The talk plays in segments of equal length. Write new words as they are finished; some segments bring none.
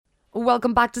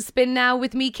Welcome back to Spin Now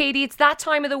with me, Katie. It's that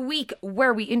time of the week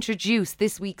where we introduce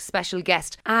this week's special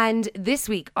guest. And this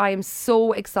week, I am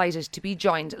so excited to be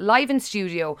joined live in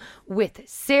studio with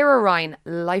Sarah Ryan,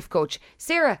 life coach.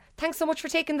 Sarah, thanks so much for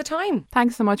taking the time.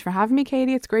 Thanks so much for having me,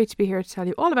 Katie. It's great to be here to tell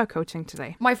you all about coaching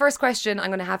today. My first question I'm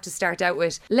going to have to start out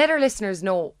with, let our listeners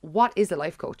know, what is a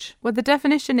life coach? Well, the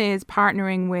definition is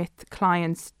partnering with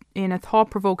clients in a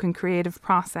thought-provoking creative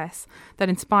process that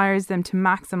inspires them to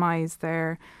maximise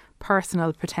their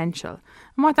personal potential.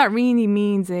 And what that really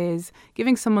means is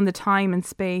giving someone the time and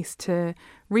space to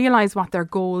realise what their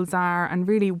goals are and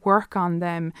really work on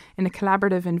them in a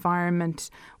collaborative environment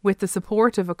with the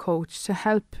support of a coach to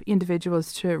help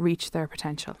individuals to reach their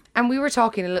potential. And we were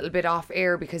talking a little bit off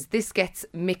air because this gets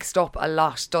mixed up a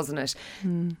lot, doesn't it?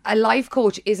 A life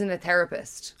coach isn't a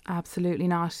therapist. Absolutely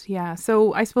not. Yeah.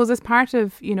 So I suppose as part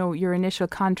of, your initial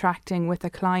contracting with a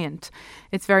client,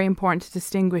 it's very important to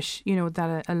distinguish,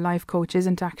 that a life coach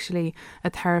isn't actually a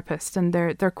therapist, and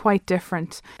they're quite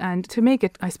different. And to make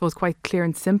it, I suppose, quite clear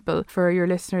and simple for your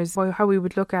listeners, how we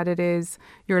would look at it is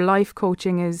your life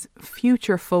coaching is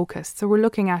future focused. So we're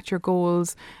looking at your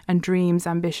goals and dreams,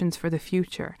 ambitions for the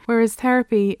future. Whereas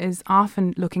therapy is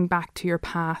often looking back to your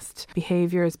past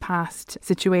behaviours, past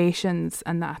situations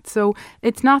and that. So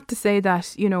it's not to say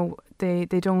that, they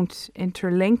don't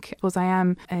interlink. Because I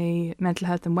am a mental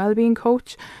health and wellbeing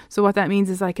coach. So what that means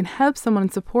is I can help someone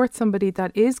and support somebody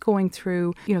that is going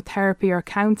through, therapy or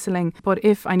counselling. But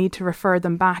if I need to refer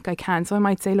them back, I can. So I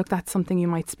might say, look, that's something you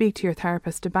might speak to your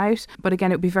therapist about. But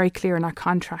again, it would be very clear in our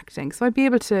contracting. So I'd be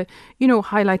able to,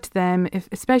 highlight to them,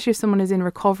 especially if someone is in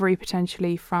recovery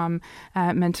potentially from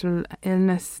mental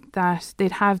illness, that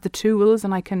they'd have the tools,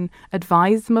 and I can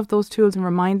advise them of those tools and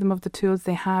remind them of the tools.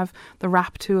 They have the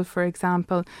RAP tool, for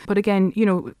example. But again,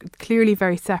 clearly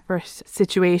very separate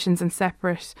situations and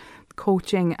separate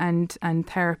coaching and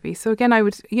therapy. So again, I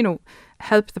would,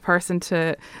 help the person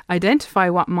to identify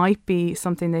what might be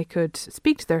something they could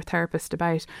speak to their therapist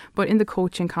about. But in the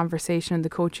coaching conversation, in the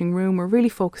coaching room, we're really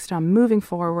focused on moving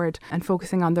forward and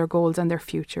focusing on their goals and their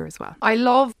future as well. I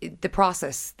love the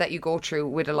process that you go through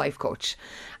with a life coach.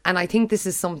 And I think this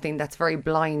is something that's very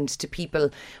blind to people.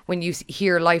 When you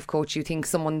hear life coach, you think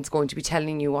someone's going to be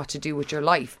telling you what to do with your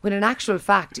life. When in actual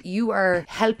fact, you are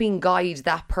helping guide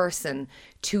that person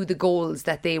to the goals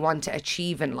that they want to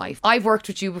achieve in life. I've worked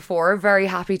with you before, very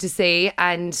happy to say,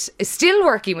 and still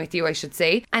working with you, I should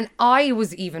say. And I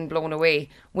was even blown away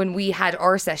when we had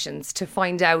our sessions to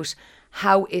find out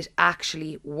how it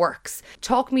actually works.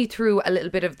 Talk me through a little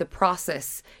bit of the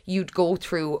process you'd go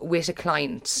through with a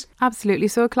client. Absolutely.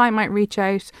 So a client might reach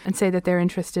out and say that they're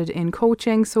interested in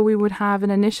coaching. So we would have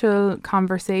an initial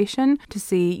conversation to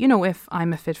see, if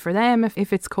I'm a fit for them,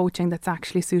 if it's coaching that's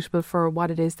actually suitable for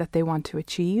what it is that they want to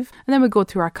achieve. And then we go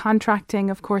through our contracting,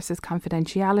 of course, there's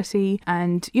confidentiality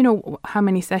and, how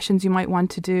many sessions you might want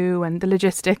to do and the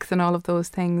logistics and all of those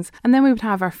things. And then we would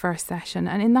have our first session.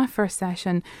 And in that first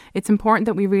session, it's important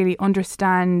that we really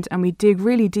understand and we dig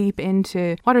really deep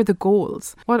into what are the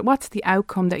goals, what's the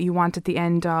outcome that you want at the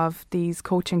end of these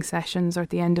coaching sessions or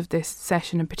at the end of this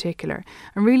session in particular,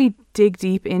 and really dig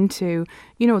deep into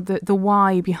the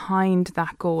why behind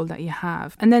that goal that you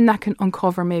have. And then that can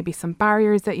uncover maybe some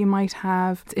barriers that you might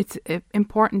have. It's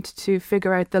important to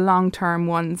figure out the long-term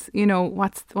ones.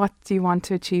 What do you want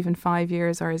to achieve in 5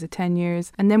 years, or is it 10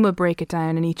 years? And then we'll break it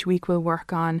down, and each week we'll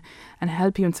work on and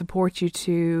help you and support you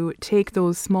to take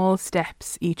those small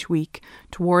steps each week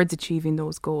towards achieving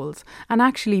those goals. And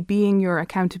actually being your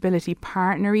accountability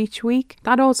partner each week,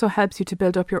 that also helps you to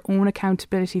build up your own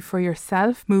accountability for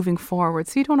yourself moving forward.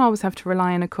 So you don't always have to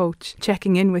rely on a coach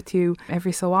checking in with you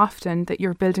every so often, that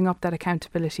you're building up that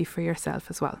accountability for yourself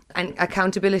as well. And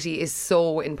accountability is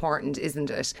so important, isn't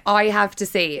it? I have to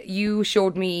say, you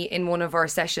showed me in one of our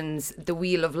sessions the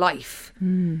wheel of life.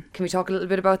 Can we talk a little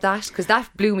bit about that? Because that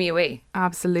blew me away.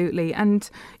 Absolutely. And,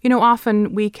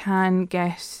 often we can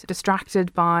get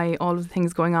distracted by all of the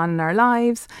things going on in our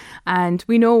lives, and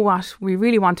we know what we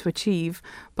really want to achieve.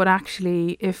 But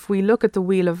actually, if we look at the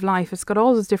wheel of life, it's got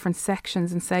all those different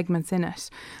sections and segments in it.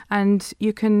 And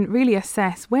you can really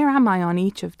assess, where am I on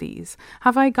each of these?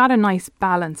 Have I got a nice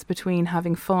balance between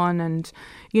having fun and,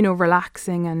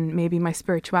 relaxing and maybe my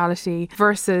spirituality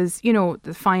versus,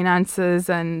 the finances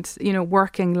and,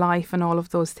 working life and all of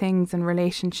those things and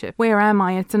relationship? Where am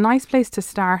I? It's a nice place to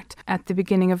start at the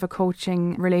beginning of a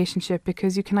coaching relationship,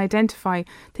 because you can identify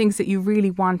things that you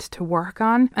really want to work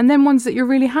on and then ones that you're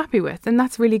really happy with. And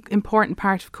that's really important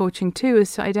part of coaching too,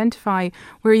 is to identify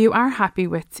where you are happy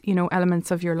with,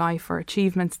 elements of your life or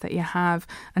achievements that you have,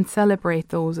 and celebrate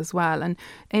those as well. And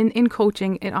in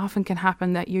coaching, it often can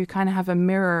happen that you kind of have a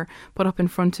mirror put up in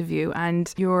front of you,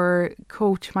 and your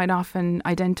coach might often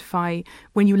identify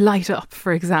when you light up,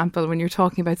 for example, when you're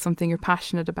talking about something you're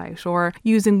passionate about, or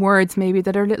using words maybe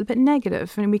that are a little bit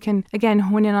negative. And we can, again,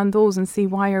 hone in on those and see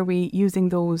why are we using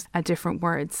those different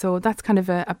words. So that's kind of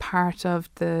a part of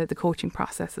the coaching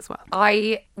process as well.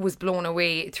 I was blown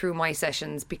away through my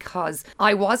sessions because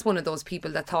I was one of those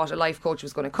people that thought a life coach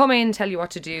was going to come in, tell you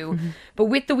what to do. But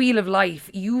with the Wheel of Life,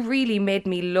 you really made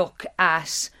me look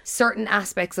at certain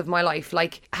aspects of my life,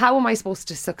 like how am I supposed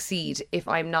to succeed if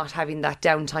I'm not having that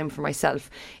downtime for myself,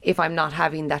 if I'm not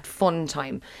having that fun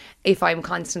time, if I'm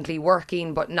constantly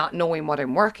working but not knowing what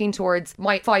I'm working towards.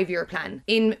 My 5-year plan,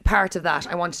 in part of that,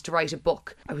 I wanted to write a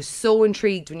book. I was so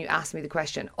intrigued when you asked me the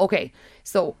question, okay,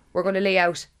 so we're going to lay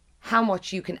out how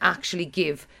much you can actually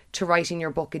give to writing your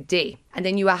book a day. And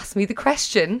then you asked me the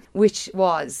question, which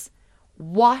was,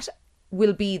 what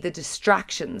will be the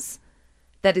distractions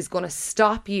that is going to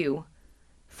stop you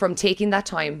from taking that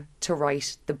time to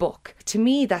write the book? To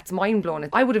me, that's mind-blowing.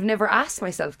 I would have never asked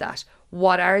myself that.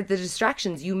 What are the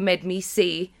distractions? You made me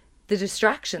say the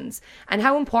distractions. And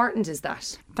how important is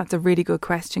that? That's a really good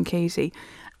question, Katie.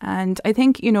 And I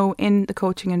think, in the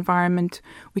coaching environment,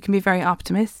 we can be very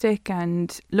optimistic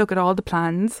and look at all the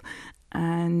plans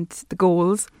and the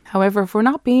goals. However, if we're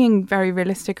not being very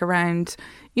realistic around,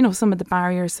 some of the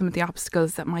barriers, some of the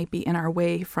obstacles that might be in our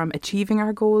way from achieving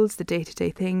our goals, the day-to-day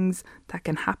things that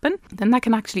can happen, then that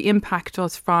can actually impact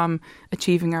us from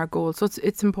achieving our goals. So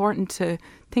it's important to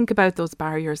think about those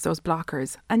barriers, those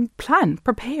blockers, and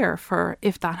prepare for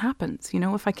if that happens.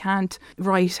 If I can't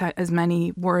write as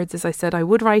many words as I said I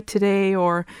would write today,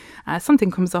 or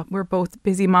something comes up. We're both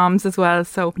busy moms as well,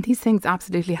 so these things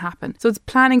absolutely happen. So it's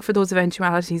planning for those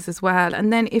eventualities as well.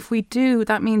 And then if we do,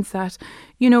 that means that,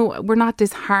 we're not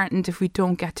disheartened if we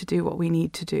don't get to do what we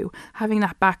need to do. Having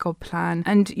that backup plan.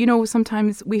 And,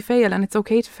 sometimes we fail, and it's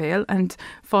okay to fail and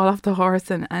fall off the horse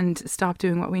and stop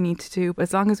doing what we need to do. But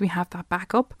as long as we have that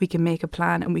backup, we can make a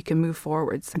plan and we can move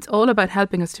forwards. It's all about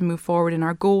helping us to move forward in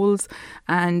our goals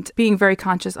and being very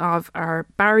conscious of our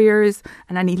barriers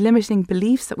and any limiting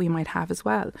beliefs that we might have as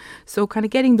well. So kind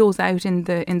of getting those out in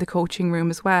the coaching room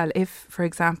as well. If, for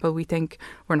example, we think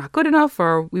we're not good enough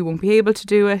or we won't be able to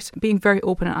do it, being very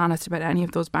open and honest about any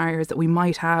of those barriers that we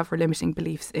might have or limiting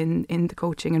beliefs in the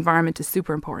coaching environment is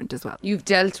super important as well. You've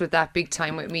dealt with that big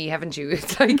time with me, haven't you?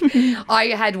 It's like I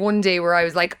had one day where I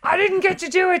was like, I didn't get to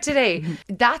do it today.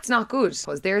 That's not good,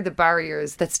 because they're the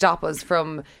barriers that stop us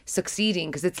from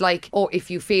succeeding. Because it's like, oh, if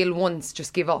you fail once,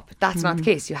 just give up. That's not the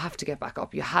case. You have to get back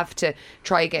up. You have to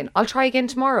try again. I'll try again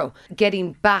tomorrow.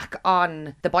 Getting back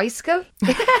on the bicycle.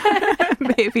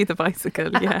 Maybe the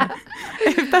bicycle, yeah.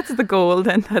 If that's the goal,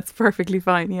 then that's perfectly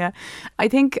fine, yeah. I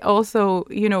think also,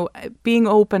 being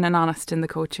open and honest in the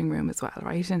coaching room as well,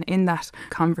 right? And in that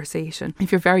conversation,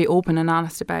 if you're very open and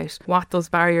honest about what those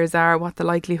barriers are, what the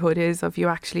likelihood is of you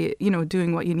actually,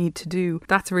 doing what you need to do,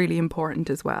 that's really important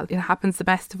as well. It happens the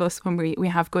best of us when we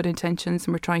have good intentions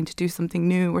and we're trying to do something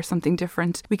new or something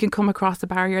different. We can come across a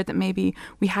barrier that maybe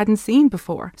we hadn't seen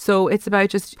before. So it's about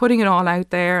just putting it all out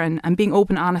there and being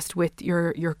open, honest with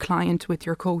your client, with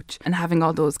your coach, and having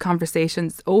all those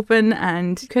conversations open.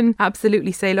 And you can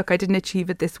absolutely say, look, I didn't achieve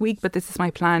it this week, but this is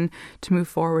my plan to move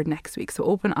forward next week. So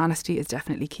open honesty is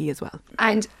definitely key as well.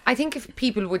 And I think if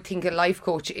people would think a life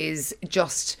coach is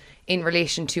just in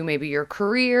relation to maybe your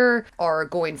career or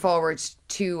going forward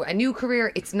to a new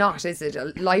career, it's not, is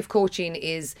it? Life coaching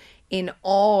is in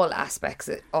all aspects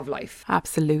of life.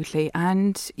 Absolutely.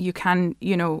 And you can,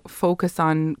 focus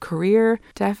on career,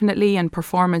 definitely, and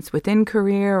performance within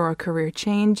career or career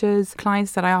changes.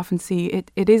 Clients that I often see,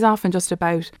 it is often just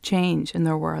about change in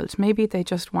their world. Maybe they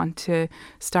just want to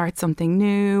start something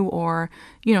new or,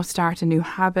 start a new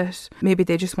habit. Maybe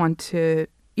they just want to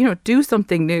do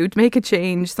something new, make a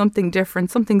change, something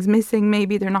different, something's missing.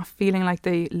 Maybe they're not feeling like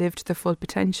they lived to their full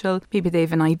potential. Maybe they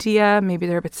have an idea, maybe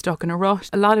they're a bit stuck in a rut.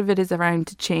 A lot of it is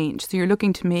around change. So you're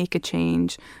looking to make a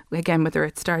change, again, whether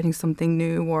it's starting something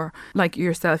new or like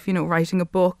yourself, writing a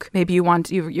book. Maybe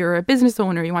you're a business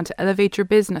owner, you want to elevate your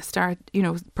business, start,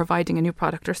 providing a new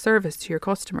product or service to your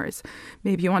customers.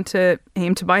 Maybe you want to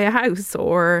aim to buy a house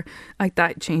or like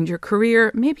that, change your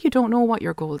career. Maybe you don't know what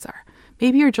your goals are.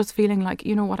 Maybe you're just feeling like,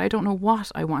 you know what, I don't know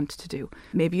what I want to do.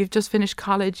 Maybe you've just finished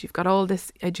college, you've got all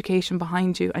this education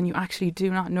behind you, and you actually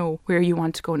do not know where you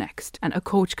want to go next. And a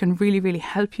coach can really, really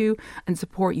help you and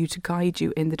support you to guide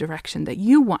you in the direction that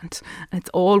you want. And it's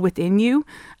all within you.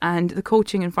 And the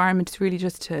coaching environment is really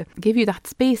just to give you that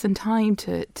space and time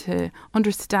to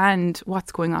understand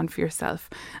what's going on for yourself,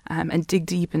 and dig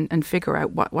deep and figure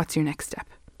out what's your next step.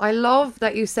 I love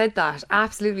that you said that.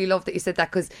 Absolutely love that you said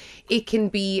that, because it can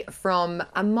be from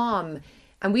a mom.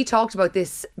 And we talked about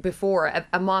this before,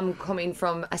 a mom coming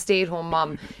from a stay-at-home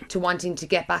mom to wanting to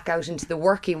get back out into the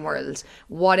working world,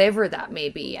 whatever that may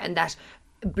be, and that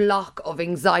block of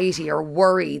anxiety or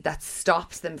worry that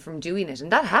stops them from doing it.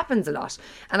 And that happens a lot.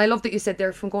 And I love that you said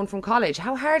they're from going from college.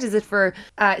 How hard is it for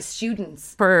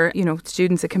students? For,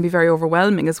 students, it can be very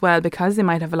overwhelming as well, because they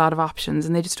might have a lot of options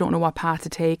and they just don't know what path to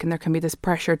take, and there can be this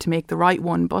pressure to make the right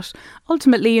one. But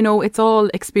ultimately, it's all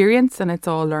experience and it's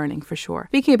all learning, for sure.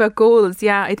 Speaking about goals,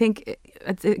 I think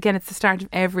it's the start of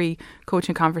every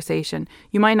coaching conversation.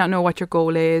 You might not know what your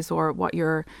goal is or what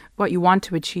you want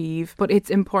to achieve, but it's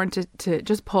important to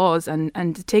just pause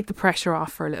and to take the pressure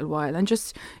off for a little while, and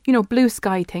just, blue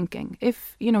sky thinking.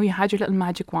 If, you had your little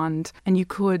magic wand and you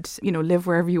could, live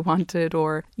wherever you wanted,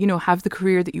 or, have the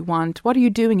career that you want, what are you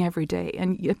doing every day?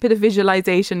 And a bit of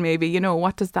visualization maybe,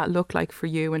 what does that look like for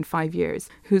you in 5 years?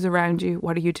 Who's around you?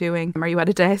 What are you doing? Are you at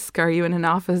a desk? Are you in an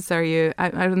office? Are you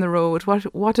out on the road?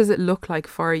 What does it look like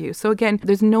for you? So again,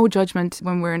 there's no judgment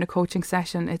when we're in a coaching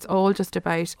session. It's all just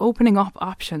about opening up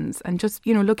options and just,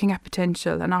 looking at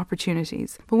potential and opportunities.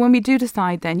 But when we do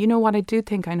decide then, what, I do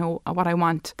think I know what I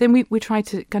want, then we try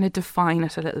to kind of define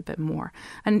it a little bit more,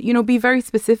 and, be very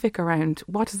specific around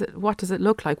what does it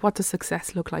look like? What does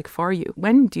success look like for you?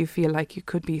 When do you feel like you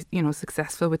could be,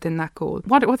 successful within that goal?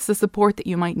 What's the support that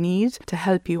you might need to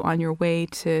help you on your way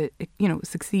to,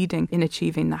 succeeding in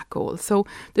achieving that goal? So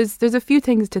there's a few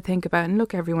things to think about. And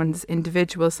look, everyone's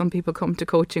individual. Some people come to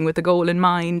coaching with a goal in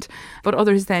mind, but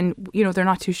others then, they're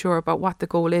not too sure about what the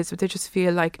goal is, but they just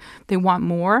feel like they want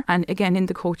more. And again, in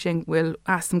the coaching, we'll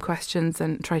ask some questions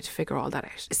and try to figure all that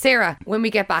out. Sarah, when we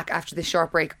get back after this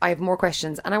short break, I have more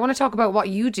questions, and I want to talk about what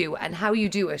you do and how you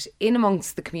do it in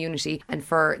amongst the community and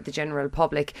for the general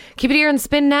public. Keep it here and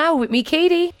Spin Now with me,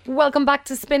 Katie. Welcome back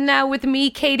to Spin Now with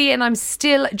me, Katie, and I'm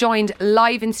still joined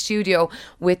live in studio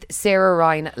with Sarah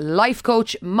Ryan, life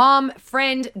coach, mom,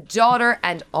 friend, daughter,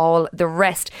 and all the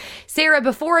rest. Sarah,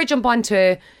 before I jump on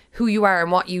to who you are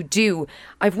and what you do,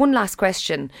 I've one last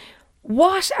question.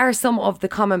 What are some of the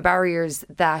common barriers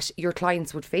that your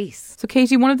clients would face? So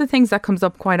Katie, one of the things that comes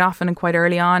up quite often and quite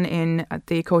early on in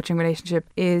the coaching relationship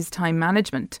is time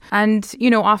management. And,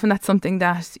 often that's something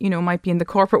that, might be in the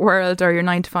corporate world or your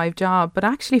 9-to-5 job. But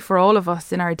actually for all of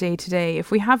us in our day to day,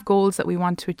 if we have goals that we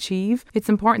want to achieve, it's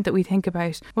important that we think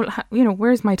about, well,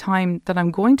 where's my time that I'm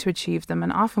going to achieve them?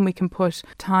 And often we can put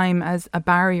time as a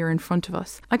barrier in front of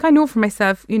us. Like I know for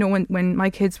myself, when my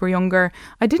kids were younger,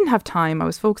 I didn't have time. I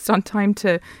was focused on time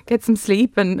to get some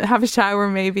sleep and have a shower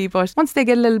maybe, but once they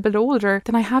get a little bit older,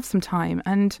 then I have some time.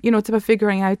 And it's about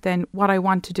figuring out then what I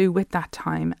want to do with that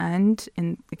time. And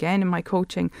in my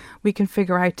coaching, we can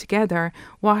figure out together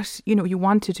what you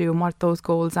want to do and what those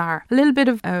goals are. A little bit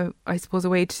of I suppose a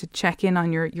way to check in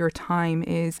on your time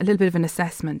is a little bit of an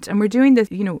assessment, and we're doing this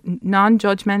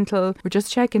non-judgmental. We're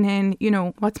just checking in,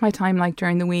 what's my time like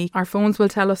during the week. Our phones will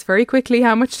tell us very quickly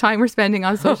how much time we're spending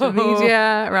on social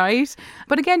media, right?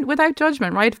 But again, without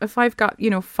judgment, right? If I've got,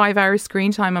 5 hours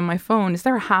screen time on my phone, is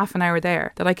there a half an hour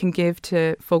there that I can give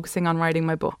to focusing on writing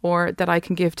my book, or that I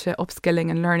can give to upskilling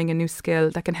and learning a new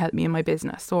skill that can help me in my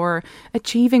business, or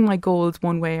achieving my goals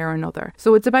one way or another?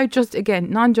 So it's about just, again,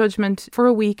 non-judgment for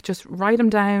a week. Just write them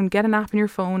down, get an app on your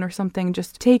phone or something.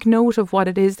 Just take note of what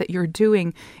it is that you're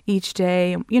doing each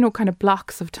day, kind of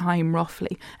blocks of time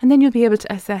roughly. And then you'll be able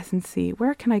to assess and see,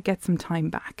 where can I get some time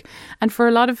back? And for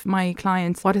a lot of my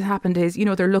clients, what has happened is,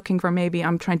 they're looking for, maybe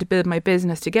I'm trying to build my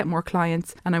business to get more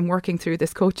clients, and I'm working through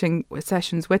this coaching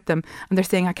sessions with them, and they're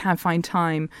saying I can't find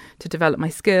time to develop my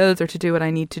skills or to do what I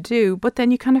need to do. But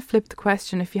then you kind of flip the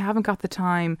question: if you haven't got the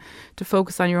time to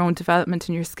focus on your own development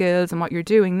and your skills and what you're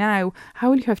doing now, how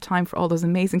will you have time for all those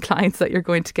amazing clients that you're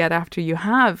going to get after you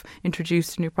have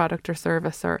introduced a new product or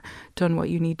service or done what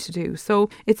you need to do? So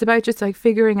it's about just like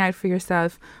figuring out for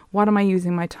yourself, what am I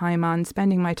using my time on,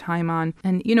 spending my time on?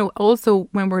 And, also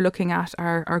when we're looking at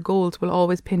our goals will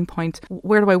always pinpoint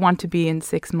where do I want to be in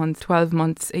 6 months, 12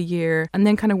 months, a year. And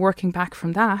then kind of working back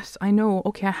from that, I know,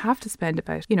 okay, I have to spend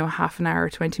about, half an hour,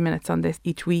 20 minutes on this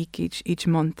each week, each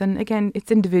month. And again,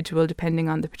 it's individual depending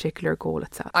on the particular goal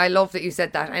itself. I love that you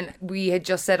said that. And we had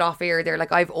just said off air there,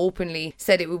 like I've openly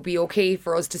said it would be okay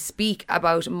for us to speak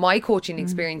about my coaching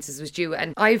experiences with you.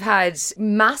 And I've had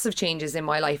massive changes in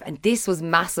my life. And this was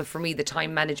massive for me, the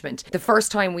time management. The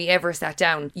first time we ever sat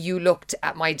down, you looked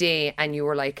at my day and you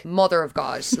were like, Mother of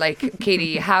God, like,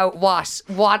 Katie,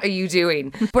 what are you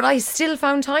doing? But I still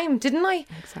found time, didn't I?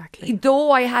 Exactly.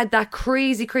 Though I had that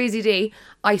crazy day,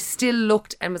 I still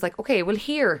looked and was like, okay, well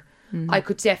here, I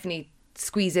could definitely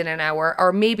squeeze in an hour,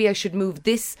 or maybe I should move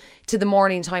this to the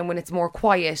morning time when it's more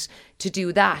quiet to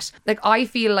do that. Like, I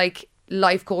feel like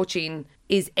life coaching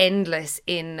is endless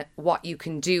in what you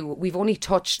can do. We've only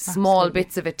touched small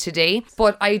bits of it today,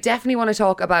 but I definitely want to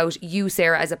talk about you,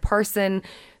 Sarah, as a person,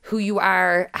 who you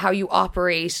are, how you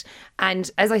operate. And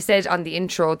as I said on the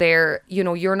intro there,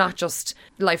 you're not just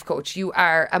life coach. You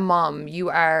are a mom, you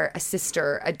are a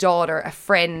sister, a daughter, a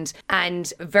friend,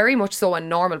 and very much so a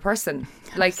normal person.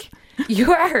 Like,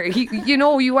 you are,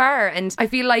 you are. And I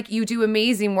feel like you do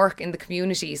amazing work in the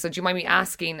community. So do you mind me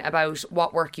asking about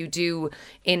what work you do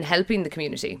in helping the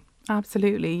community?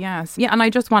 Absolutely, yes. Yeah, and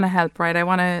I just want to help, right? I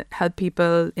want to help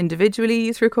people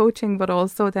individually through coaching, but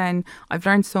also then I've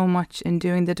learned so much in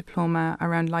doing the diploma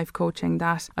around life coaching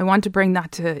that I want to bring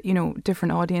that to,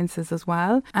 different audiences as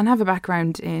well, and have a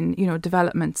background in,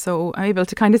 development. So I'm able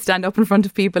to kind of stand up in front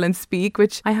of people and speak,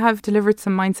 which I have delivered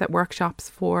some mindset workshops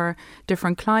for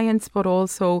different clients, but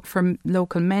also from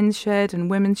local men's shed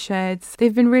and women's sheds.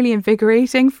 They've been really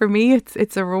invigorating for me.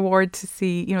 It's a reward to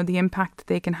see, the impact that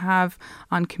they can have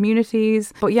on communities.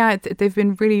 But yeah, they've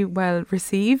been really well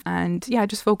received, and yeah,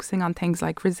 just focusing on things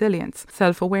like resilience,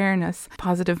 self-awareness,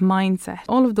 positive mindset,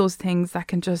 all of those things that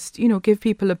can just, give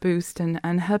people a boost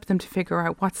and help them to figure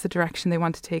out what's the direction they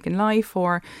want to take in life,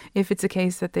 or if it's a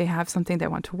case that they have something they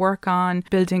want to work on,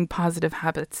 building positive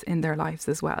habits in their lives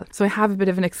as well. So I have a bit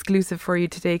of an exclusive for you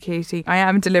today, Katie. I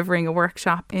am delivering a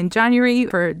workshop in January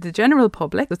for the general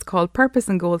public. It's called Purpose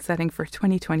and Goal Setting for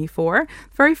 2024.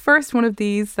 Very first one of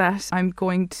these that I'm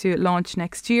going to launch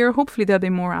next year. Hopefully there'll be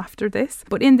more after this.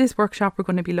 But in this workshop, we're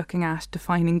going to be looking at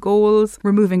defining goals,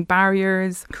 removing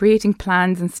barriers, creating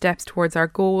plans and steps towards our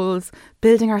goals,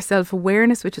 building our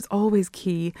self-awareness, which is always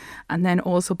key, and then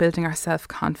also building our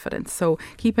self-confidence. So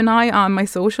keep an eye on my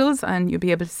socials and you'll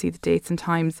be able to see the dates and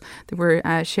times that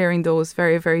we're sharing those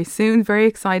very, very soon. Very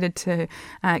excited to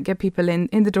get people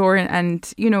in the door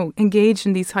and engage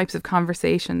in these types of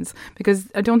conversations,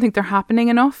 because I don't think they're happening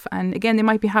enough. And again, they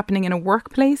might be happening in a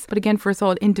workplace, but again, for us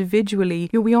all individually,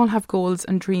 we all have goals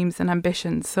and dreams and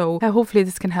ambitions. So hopefully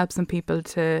this can help some people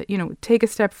to, take a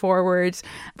step forward,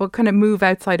 but kind of move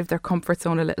outside of their comfort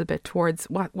zone a little bit towards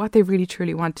what they really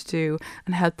truly want to do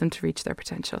and help them to reach their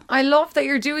potential. I love that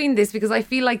you're doing this, because I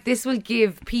feel like this will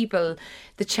give people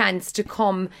the chance to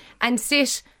come and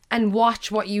sit and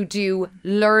watch what you do,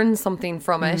 learn something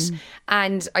from it.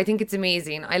 And I think it's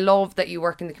amazing. I love that you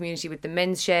work in the community with the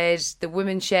men's shed, the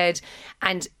women's shed,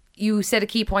 and you said a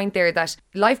key point there that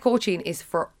life coaching is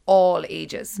for all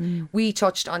ages. We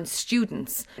touched on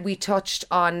students. We touched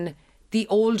on the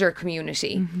older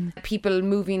community, people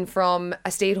moving from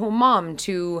a stay-at-home mom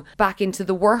to back into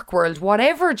the work world,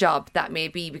 whatever job that may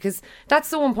be, because that's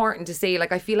so important to say.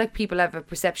 Like, I feel like people have a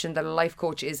perception that a life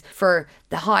coach is for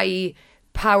the high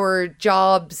powered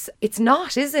jobs. It's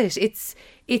not, is it?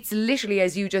 It's literally,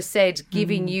 as you just said,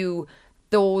 giving you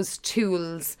those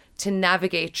tools to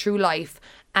navigate through life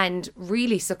and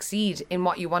really succeed in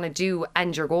what you want to do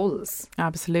and your goals.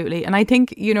 Absolutely. And I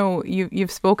think,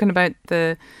 you've spoken about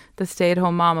the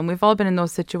stay-at-home mom, and we've all been in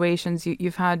those situations.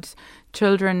 You've had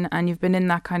children and you've been in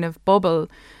that kind of bubble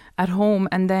at home,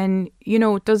 and then,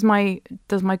 does my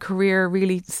career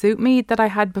really suit me that I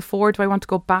had before? Do I want to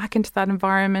go back into that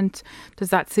environment? Does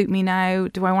that suit me now?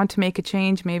 Do I want to make a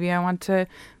change? Maybe I want to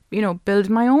build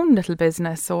my own little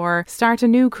business or start a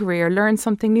new career, learn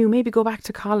something new, maybe go back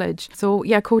to college. So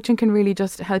yeah, coaching can really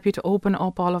just help you to open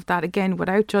up all of that, again,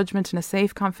 without judgment, in a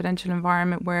safe, confidential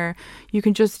environment where you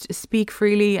can just speak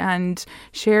freely and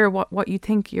share what you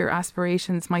think your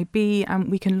aspirations might be. And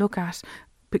we can look at,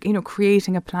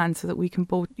 creating a plan so that we can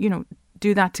both,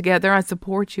 do that together. I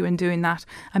support you in doing that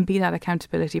and be that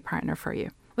accountability partner for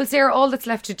you. Well, Sarah, all that's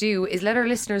left to do is let our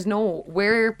listeners know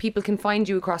where people can find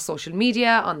you across social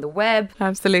media, on the web.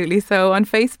 Absolutely. So on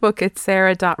Facebook, it's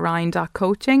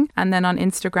sarah.ryan.coaching. And then on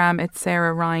Instagram, it's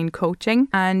Sarah Ryan Coaching.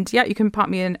 And yeah, you can pop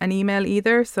me an email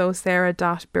either. So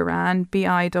sarah.biran,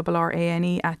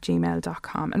 BIRRANE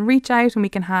 @gmail.com. And reach out and we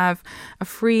can have a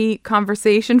free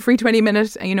conversation, free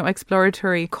 20-minute,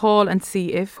 exploratory call and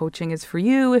see if coaching is for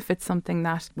you, if it's something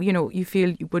that, you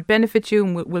feel would benefit you.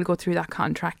 And we'll go through that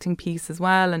contracting piece as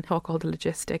well and talk all the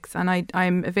logistics. And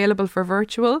I'm available for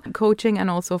virtual coaching and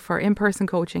also for in-person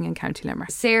coaching in County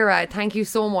Limerick. Sarah, thank you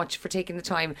so much for taking the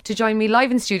time to join me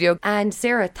live in studio. And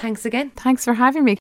Sarah, thanks again. Thanks for having me.